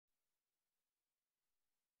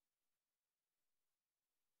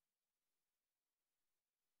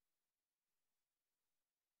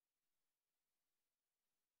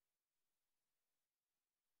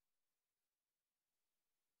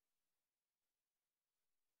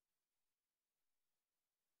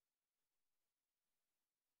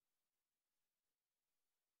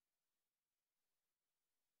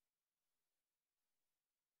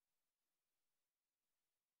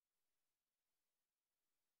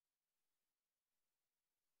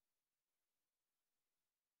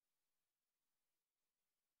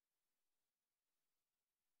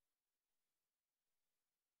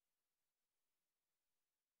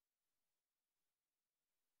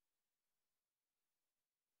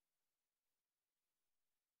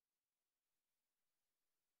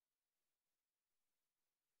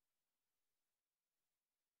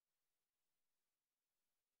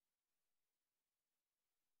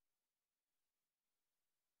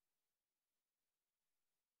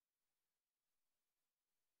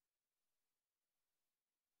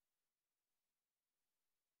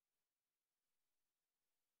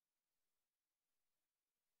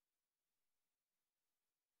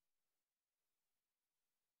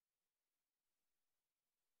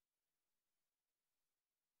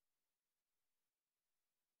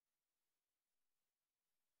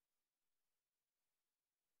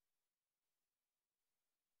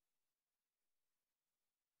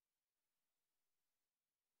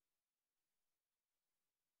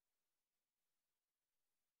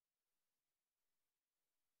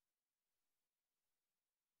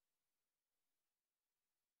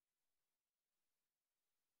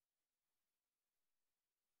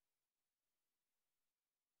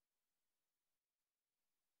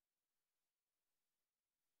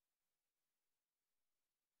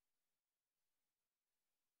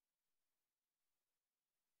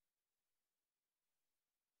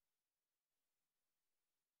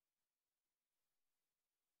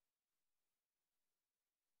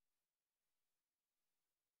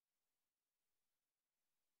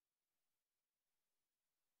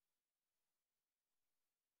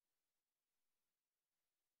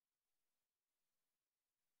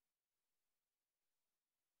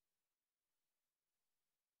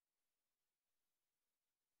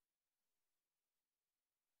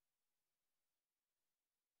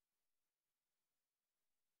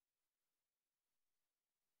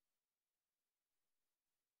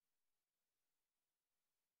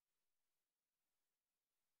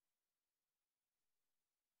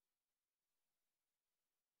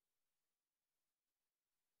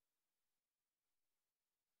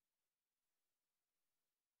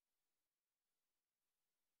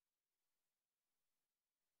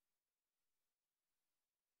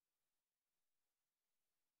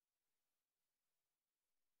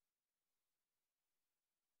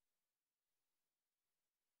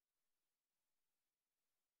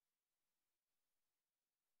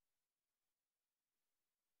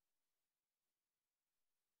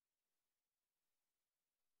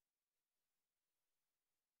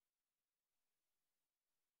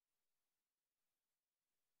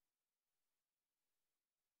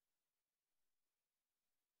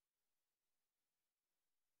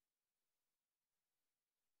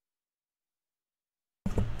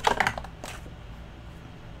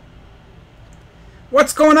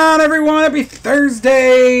What's going on, everyone? Happy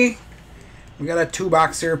Thursday! We got a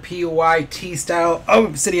 2-boxer PYT style of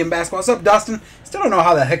Obsidian basketball. What's up, Dustin? Still don't know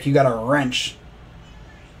how the heck you got a wrench.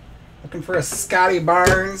 Looking for a Scotty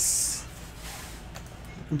Barnes.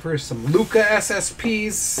 Looking for some Luka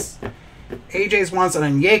SSPs. AJ's wants an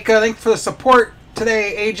Onyeka. Thanks for the support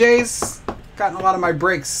today, AJ's. Gotten a lot of my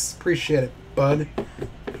breaks. Appreciate it, bud.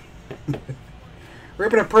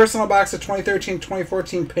 Ripping a personal box of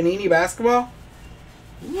 2013-2014 Panini basketball.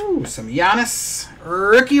 Ooh, some Giannis.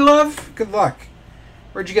 Rookie love. Good luck.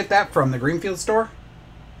 Where'd you get that from? The Greenfield store?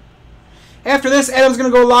 After this, Adam's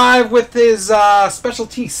going to go live with his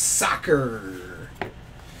specialty soccer.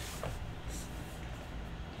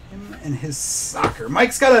 Him and his soccer.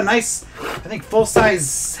 Mike's got a nice, I think,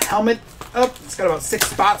 full-size helmet up. It's got about 6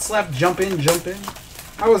 spots left. Jump in, jump in.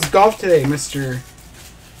 How was golf today, Mr.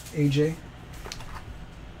 AJ?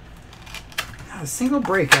 Not a single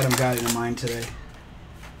break Adam got into mine today.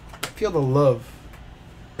 Feel the love.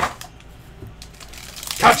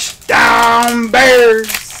 Touchdown Bears!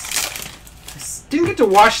 I didn't get to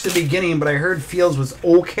watch the beginning, but I heard Fields was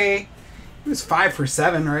okay. He was 5 for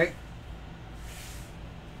 7, right?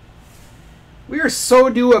 We are so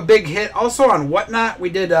due a big hit. Also on Whatnot, we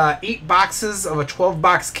did 8 boxes of a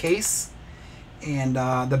 12-box case. And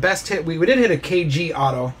the best hit, we did hit a KG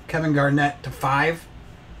auto, Kevin Garnett to 5.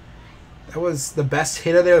 That was the best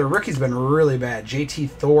hit of there. The rookie's been really bad.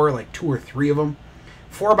 JT Thor, like 2 or 3 of them.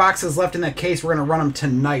 4 boxes left in that case. We're going to run them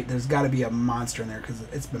tonight. There's got to be a monster in there because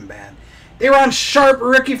it's been bad. They were on Sharp,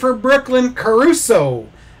 rookie for Brooklyn. Caruso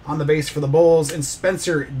on the base for the Bulls. And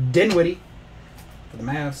Spencer Dinwiddie for the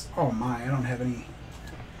Mavs. Oh my, I don't have any.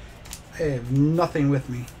 I have nothing with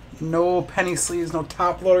me. No penny sleeves, no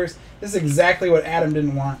top loaders. This is exactly what Adam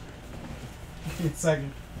didn't want. Give me a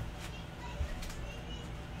second.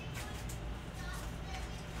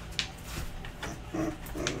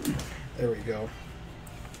 There we go.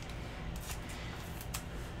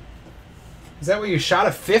 Is that what you shot,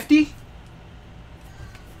 a 50?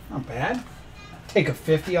 Not bad. Take a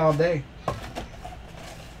 50 all day.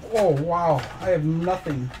 Oh, wow. I have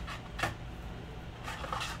nothing.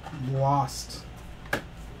 I'm lost.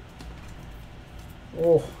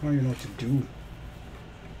 Oh, I don't even know what to do.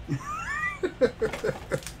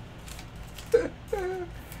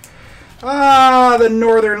 Ah, the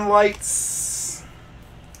Northern Lights.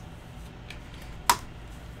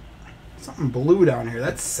 Something blue down here.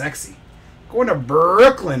 That's sexy. Going to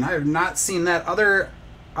Brooklyn. I have not seen that. Other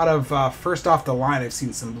out of first off the line, I've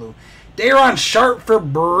seen some blue. Daron Sharp for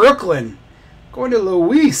Brooklyn. Going to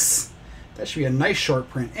Luis. That should be a nice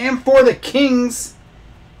short print. And for the Kings,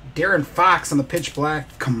 Darren Fox on the pitch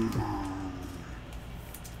black. Come on.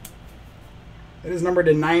 That is numbered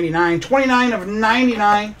to 99. 29 of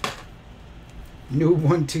 99. New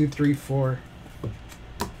 1, 2, 3, 4.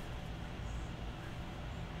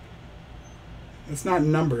 It's not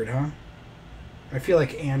numbered, huh? I feel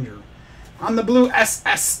like Andrew. On the blue,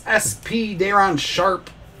 SSSP, Daron Sharp.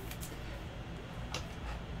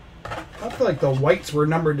 I feel like the whites were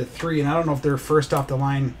numbered to 3, and I don't know if they're first off the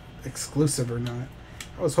line exclusive or not.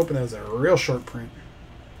 I was hoping that was a real short print.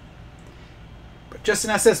 But just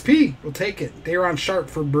an SSP. We'll take it. Daron Sharp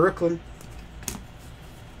for Brooklyn.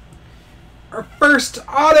 Our first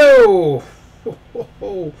auto.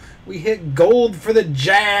 We hit gold for the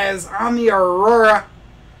Jazz on the Aurora.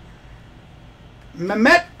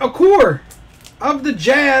 Mehmet Okur of the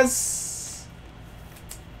Jazz.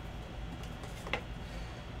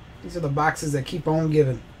 These are the boxes that keep on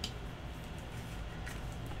giving.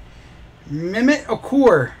 Mehmet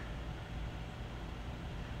Okur.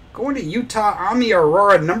 Going to Utah on the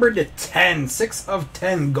Aurora, numbered to 10. 6 of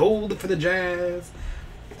 10. Gold for the Jazz.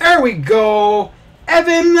 There we go.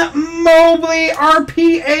 Evan Mobley,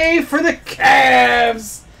 RPA for the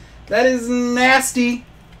Cavs. That is nasty.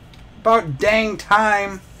 About dang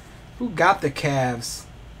time. Who got the Cavs?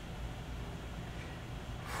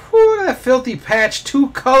 Whew, that filthy patch.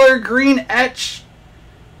 2-color green etch.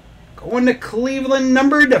 Going to Cleveland,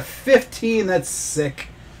 numbered to 15. That's sick.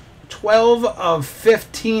 12 of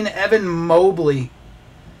 15, Evan Mobley.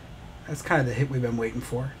 That's kind of the hit we've been waiting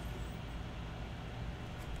for.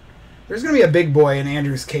 There's going to be a big boy in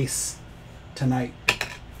Andrew's case tonight.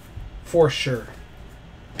 For sure.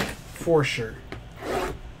 For sure.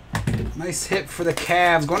 Nice hit for the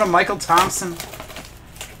Cavs. Going to Michael Thompson.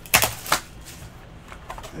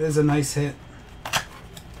 That is a nice hit.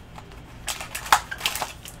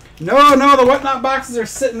 No, the Whatnot boxes are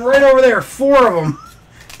sitting right over there. 4 of them.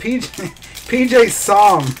 PJ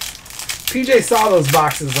saw them. PJ saw those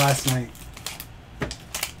boxes last night.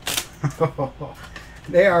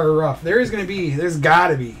 They are rough. There's got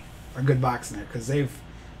to be a good box in there because they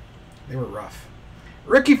were rough.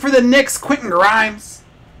 Rookie for the Knicks, Quentin Grimes.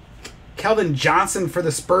 Keldon Johnson for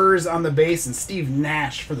the Spurs on the base, and Steve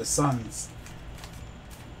Nash for the Suns.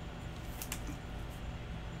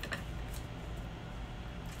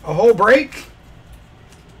 A whole break.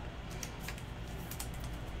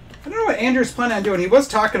 I don't know what Andrew's planning on doing. He was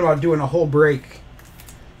talking about doing a whole break.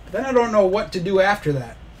 But then I don't know what to do after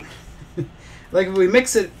that. Like if we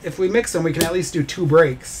mix them, we can at least do 2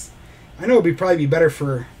 breaks. I know it would probably be better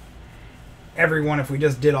for everyone if we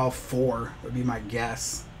just did all 4, would be my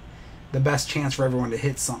guess. The best chance for everyone to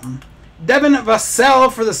hit something. Devin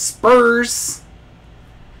Vassell for the Spurs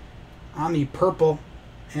on the purple.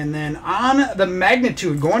 And then on the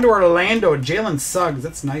magnitude, going to Orlando, Jalen Suggs.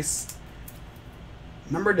 That's nice.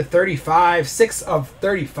 Number to 35, 6 of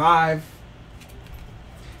 35.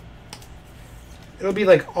 It'll be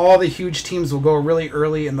like all the huge teams will go really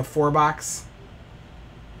early in the 4-box.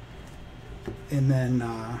 And then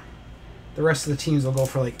the rest of the teams will go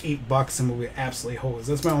for like $8 and will be absolutely hosed.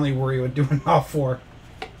 That's my only worry with doing all 4.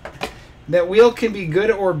 That wheel can be good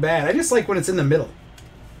or bad. I just like when it's in the middle.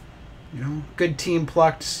 You know, good team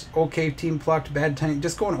plucked, okay team plucked, bad team.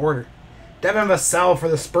 Just go in order. Devin Vassell for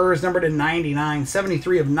the Spurs, number to 99.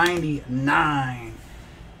 73 of 99.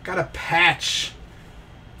 Got a patch.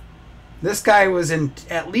 This guy was in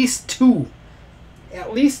at least two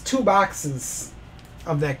boxes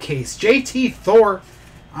of that case. JT Thor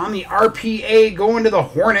on the RPA going to the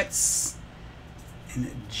Hornets.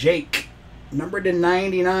 And Jake, number to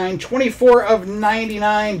 99. 24 of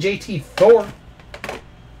 99, JT Thor.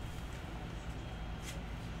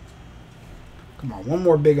 Come on, one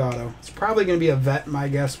more big auto. It's probably going to be a vet, my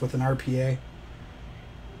guess, with an RPA.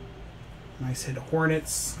 Nice hit,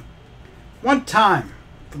 Hornets. One time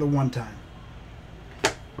for the one time.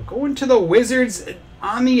 Going to the Wizards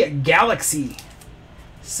on the Galaxy.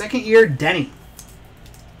 Second year, Denny.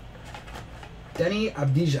 Denny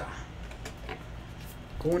Abdija.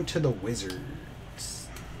 Going to the Wizards.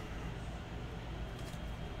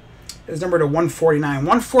 His number to 149.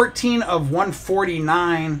 114 of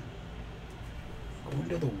 149. Going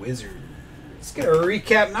to the Wizards. Let's get a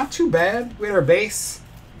recap. Not too bad. We had our base.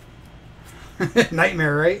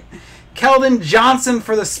 Nightmare, right? Keldon Johnson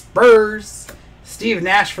for the Spurs. Steve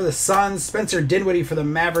Nash for the Suns. Spencer Dinwiddie for the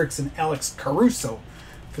Mavericks. And Alex Caruso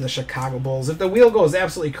for the Chicago Bulls. If the wheel goes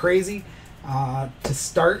absolutely crazy to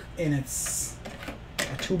start and it's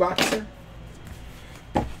a 2-boxer,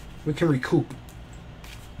 we can recoup.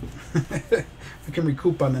 We can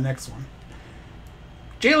recoup on the next one.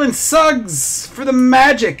 Jalen Suggs for the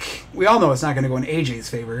Magic. We all know it's not going to go in AJ's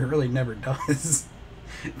favor. It really never does.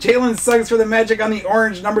 Jalen Suggs for the Magic on the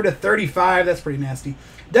orange, number to 35. That's pretty nasty.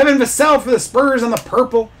 Devin Vassell for the Spurs on the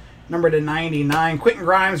purple, number to 99. Quentin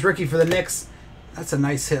Grimes, rookie for the Knicks. That's a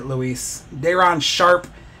nice hit, Luis. Daron Sharp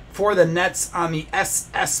for the Nets on the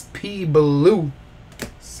SSP blue.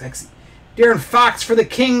 Sexy. De'Aaron Fox for the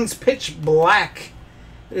Kings, pitch black.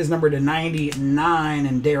 It is number to 99.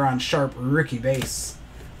 And Daron Sharp, rookie base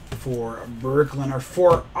for Brooklyn. Our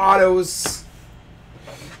 4 autos.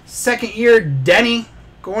 Second year, Denny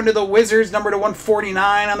going to the Wizards, number to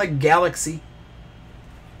 149 on the Galaxy.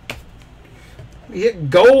 We hit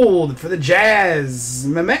gold for the Jazz.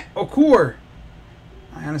 Mehmet Okur.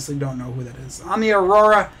 I honestly don't know who that is. On the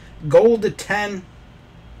Aurora, gold to 10.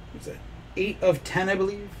 What's that? 8 of 10, I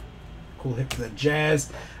believe. Cool hit for the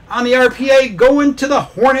Jazz. On the RPA, going to the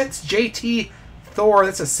Hornets, JT Thor.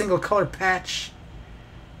 That's a single color patch.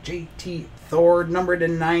 JT Thor, number to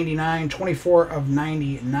 99, 24 of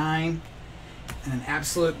 99. And an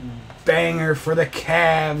absolute banger for the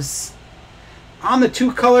Cavs. On the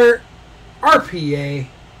 2-color RPA,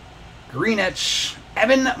 green etch,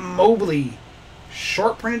 Evan Mobley.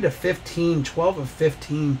 Short printed to 15, 12 of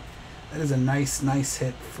 15. That is a nice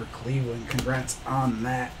hit for Cleveland. Congrats on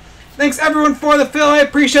that. Thanks, everyone, for the fill. I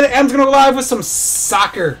appreciate it. Adam's going to go live with some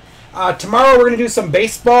soccer. Tomorrow we're going to do some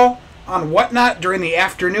baseball on Whatnot during the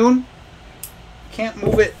afternoon. Can't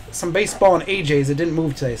move it. Some baseball on AJ's. It didn't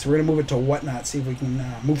move today, so we're going to move it to Whatnot. See if we can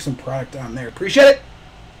move some product on there. Appreciate it.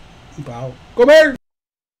 Wow. Go Bears!